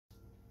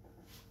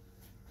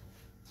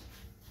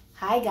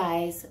Hi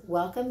guys,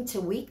 welcome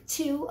to week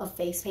 2 of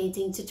face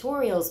painting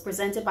tutorials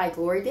presented by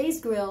Glory Days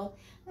Grill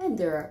and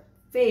their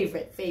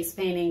favorite face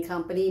painting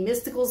company,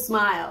 Mystical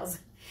Smiles.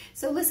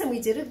 So listen, we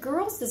did a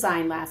girl's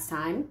design last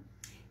time.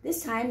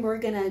 This time we're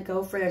gonna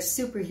go for a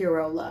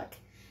superhero look.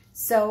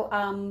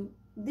 So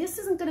this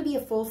isn't gonna be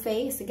a full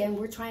face. Again,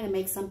 we're trying to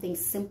make something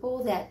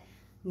simple that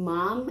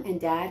mom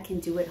and dad can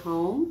do at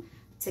home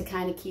to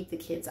kind of keep the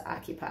kids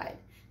occupied.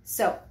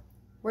 So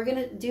we're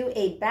gonna do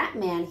a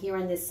Batman here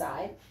on this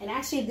side. And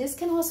actually this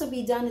can also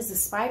be done as a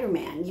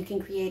Spider-Man. You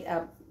can create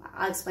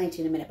I'll explain to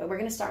you in a minute, but we're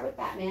gonna start with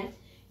Batman.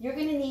 You're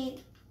gonna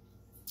need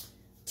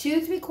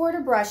 2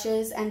 3/4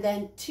 brushes and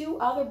then 2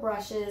 other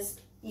brushes,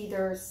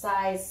 either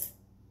size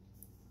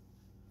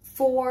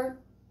 4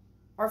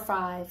 or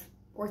 5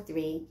 or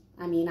 3.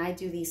 I mean, I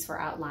do these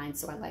for outline,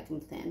 so I like them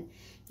thin.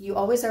 You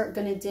always are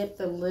gonna dip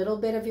the little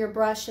bit of your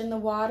brush in the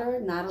water,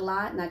 not a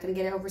lot, not gonna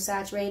get it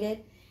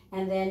oversaturated.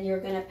 And then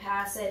you're gonna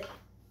pass it,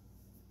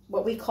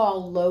 what we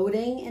call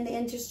loading in the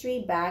industry,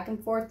 back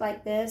and forth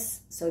like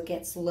this, so it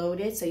gets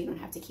loaded so you don't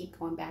have to keep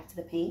going back to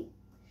the paint.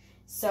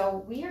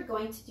 So we are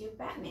going to do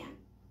Batman.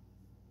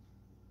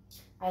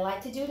 I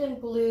like to do it in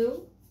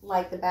blue,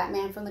 like the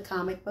Batman from the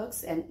comic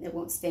books, and it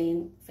won't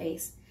stain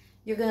face.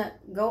 You're gonna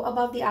go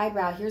above the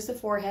eyebrow. Here's the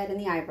forehead and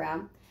the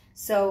eyebrow.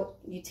 So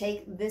you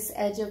take this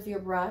edge of your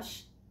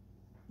brush,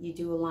 you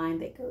do a line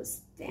that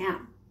goes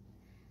down.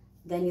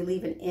 Then you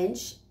leave an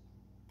inch,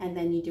 and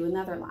then you do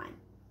another line.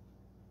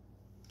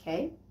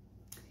 Okay,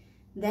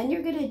 then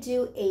you're gonna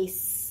do a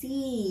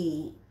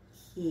C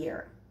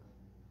here,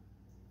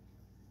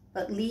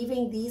 but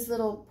leaving these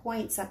little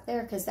points up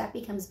there because that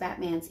becomes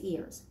Batman's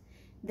ears.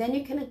 Then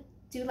you're gonna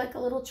do like a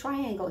little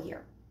triangle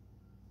here.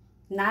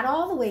 Not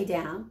all the way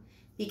down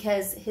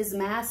because his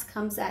mask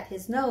comes at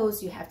his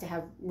nose. You have to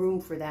have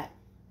room for that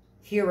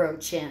hero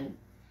chin.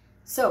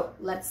 So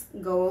let's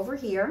go over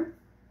here.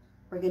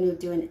 We're gonna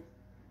do an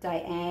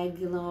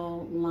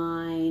diagonal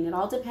line. It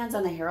all depends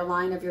on the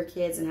hairline of your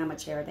kids and how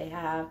much hair they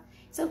have.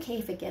 It's okay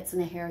if it gets in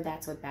the hair.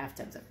 That's what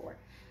bathtubs are for.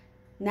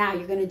 Now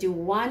you're going to do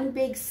one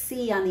big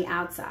C on the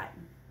outside.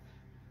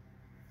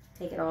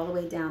 Take it all the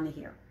way down to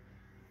here.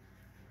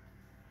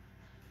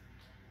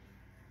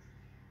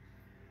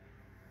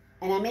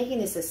 And I'm making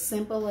this as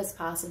simple as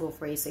possible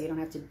for you so you don't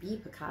have to be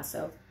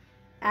Picasso.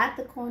 At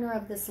the corner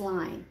of this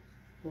line,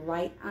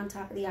 right on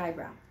top of the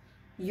eyebrow,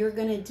 you're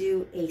going to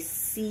do a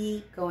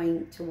C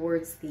going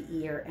towards the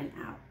ear and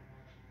out.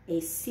 A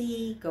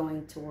C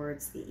going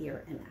towards the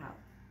ear and out.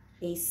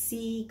 A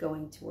C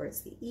going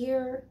towards the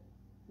ear.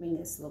 Bring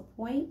this little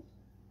point.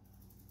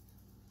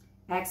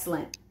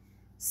 Excellent.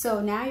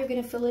 So now you're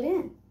going to fill it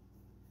in.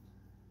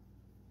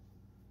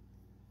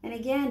 And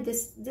again,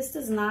 this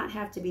does not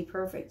have to be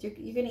perfect.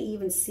 You're going to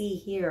even see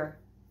here,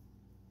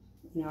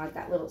 you know, I've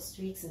got little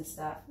streaks and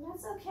stuff.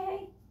 That's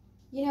okay.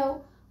 You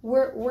know,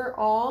 we're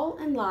all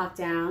in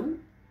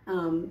lockdown.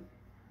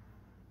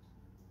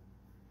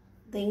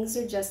 Things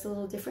are just a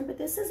little different, but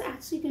this is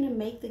actually going to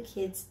make the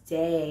kids'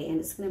 day, and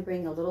it's going to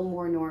bring a little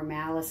more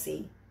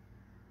normalcy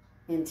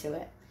into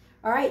it.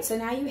 All right, so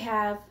now you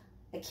have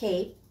a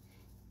cape.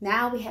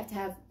 Now we have to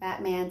have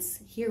Batman's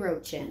hero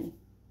chin.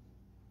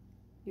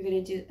 You're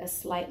going to do a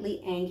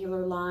slightly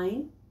angular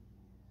line.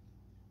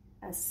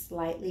 A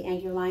slightly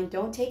angular line.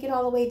 Don't take it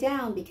all the way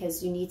down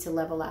because you need to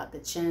level out the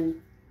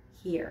chin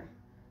here.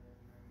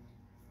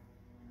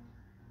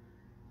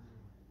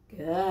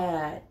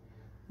 Good.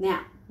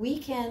 Now, we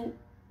can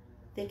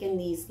thicken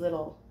these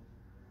little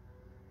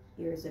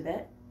ears a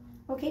bit.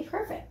 Okay,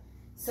 perfect.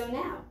 So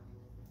now,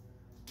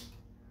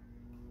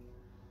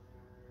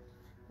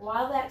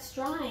 while that's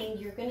drying,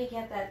 you're going to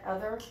get that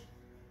other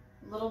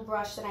little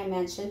brush that I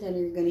mentioned, and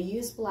you're going to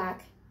use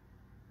black.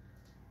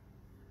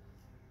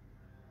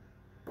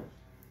 And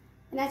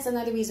that's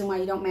another reason why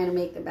you don't want to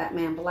make the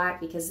Batman black,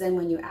 because then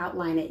when you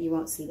outline it, you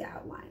won't see the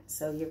outline.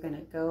 So you're going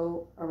to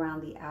go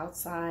around the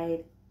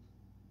outside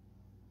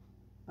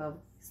of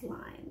these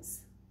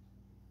lines.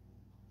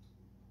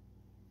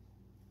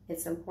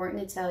 It's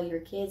important to tell your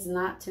kids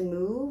not to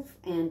move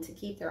and to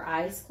keep their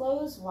eyes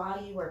closed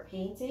while you are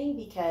painting,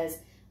 because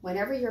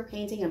whenever you're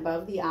painting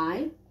above the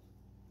eye,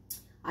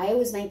 I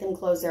always make them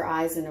close their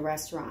eyes in a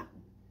restaurant.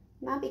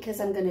 Not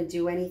because I'm going to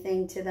do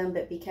anything to them,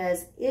 but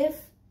because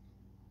if,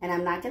 and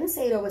I'm not going to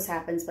say it always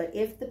happens, but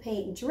if the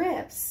paint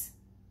drips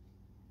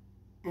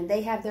and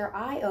they have their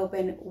eye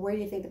open, where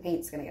do you think the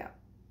paint's going to go?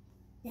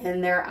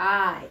 In their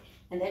eye.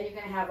 And then you're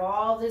going to have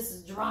all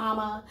this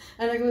drama,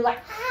 and they're going to be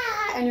like,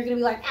 ah, and you're going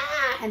to be like,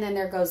 ah, and then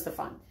there goes the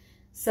fun.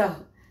 So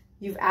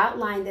you've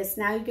outlined this.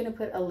 Now you're going to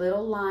put a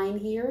little line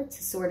here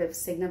to sort of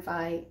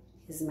signify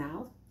his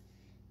mouth.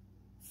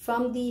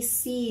 From these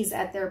C's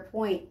at their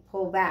point,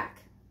 pull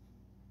back.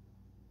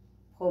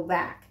 Pull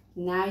back.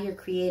 Now you're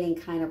creating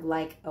kind of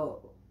like I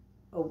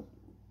don't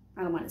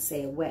want to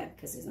say a web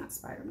because he's not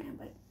Spider-Man,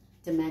 but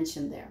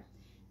dimension there.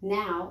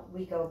 Now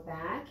we go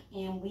back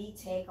and we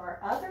take our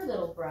other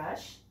little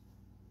brush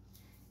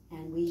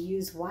and we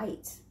use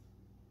white.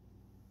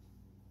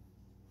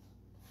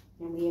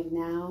 And we have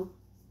now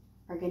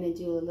are going to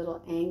do a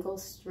little angle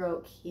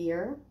stroke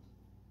here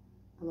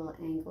a little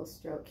angle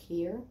stroke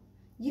here.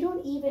 You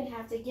don't even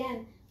have to,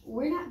 again,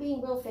 we're not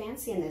being real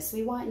fancy in this.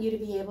 We want you to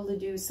be able to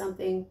do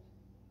something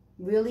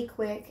really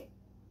quick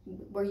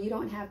where you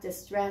don't have to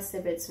stress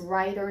if it's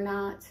right or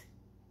not.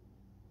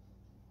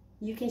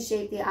 You can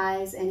shape the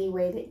eyes any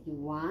way that you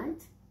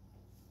want.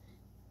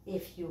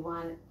 If you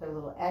want to put a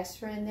little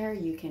extra in there,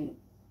 you can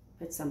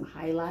put some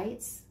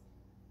highlights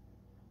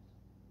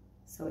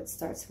so it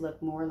starts to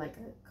look more like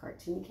a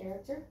cartoon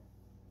character.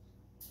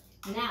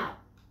 Now,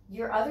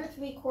 your other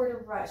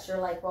 3/4 brush, you're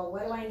like, well,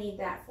 what do I need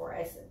that for?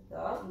 I said,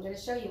 oh, I'm going to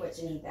show you what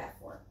you need that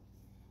for.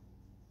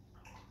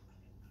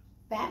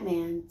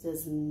 Batman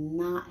does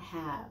not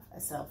have a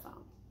cell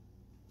phone.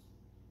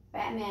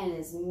 Batman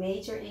is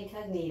major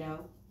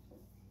incognito.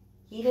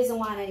 He doesn't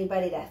want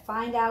anybody to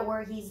find out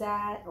where he's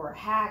at or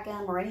hack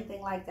him or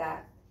anything like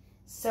that.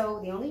 So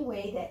the only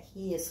way that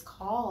he is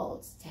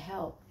called to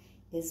help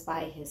is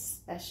by his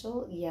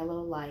special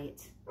yellow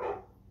light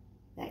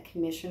that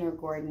Commissioner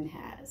Gordon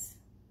has.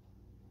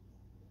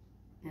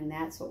 And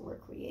that's what we're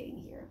creating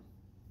here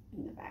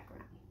in the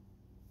background.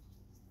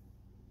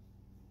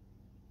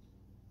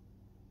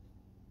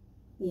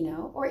 You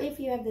know, or if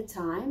you have the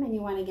time and you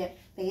want to get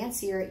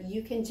fancier,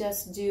 you can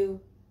just do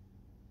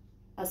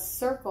a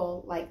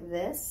circle like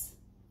this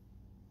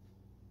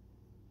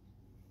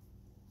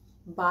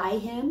by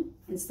him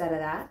instead of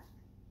that,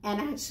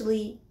 and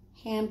actually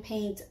hand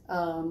paint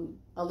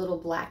a little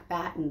black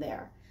bat in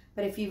there.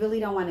 But if you really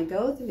don't want to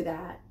go through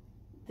that,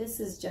 this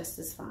is just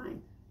as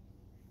fine.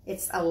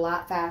 It's a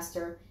lot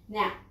faster.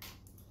 Now,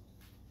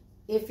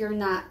 if you're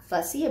not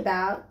fussy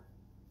about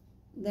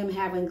them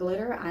having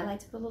glitter, I like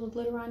to put a little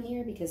glitter on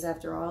here because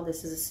after all,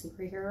 this is a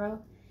superhero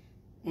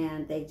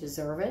and they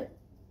deserve it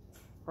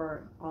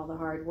for all the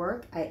hard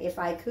work. If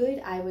I could,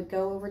 I would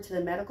go over to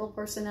the medical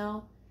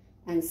personnel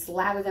and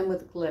slather them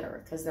with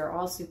glitter because they're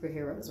all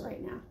superheroes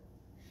right now.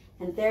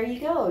 And there you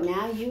go.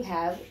 Now you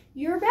have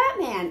your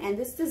Batman, and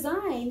this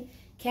design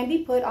can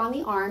be put on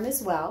the arm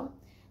as well.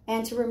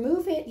 And to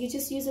remove it, you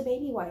just use a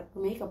baby wipe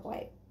or makeup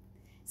wipe.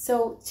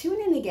 So tune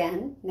in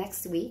again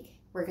next week.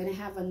 We're going to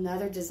have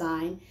another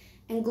design.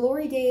 And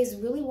Glory Days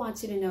really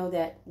wants you to know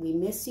that we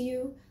miss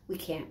you. We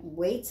can't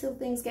wait till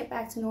things get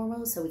back to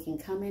normal so we can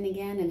come in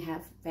again and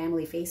have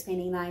family face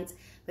painting nights.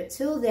 But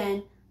till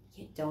then,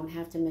 you don't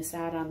have to miss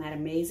out on that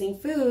amazing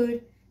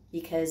food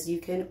because you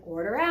can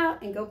order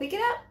out and go pick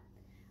it up.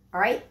 All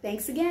right,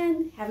 thanks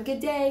again. Have a good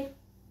day.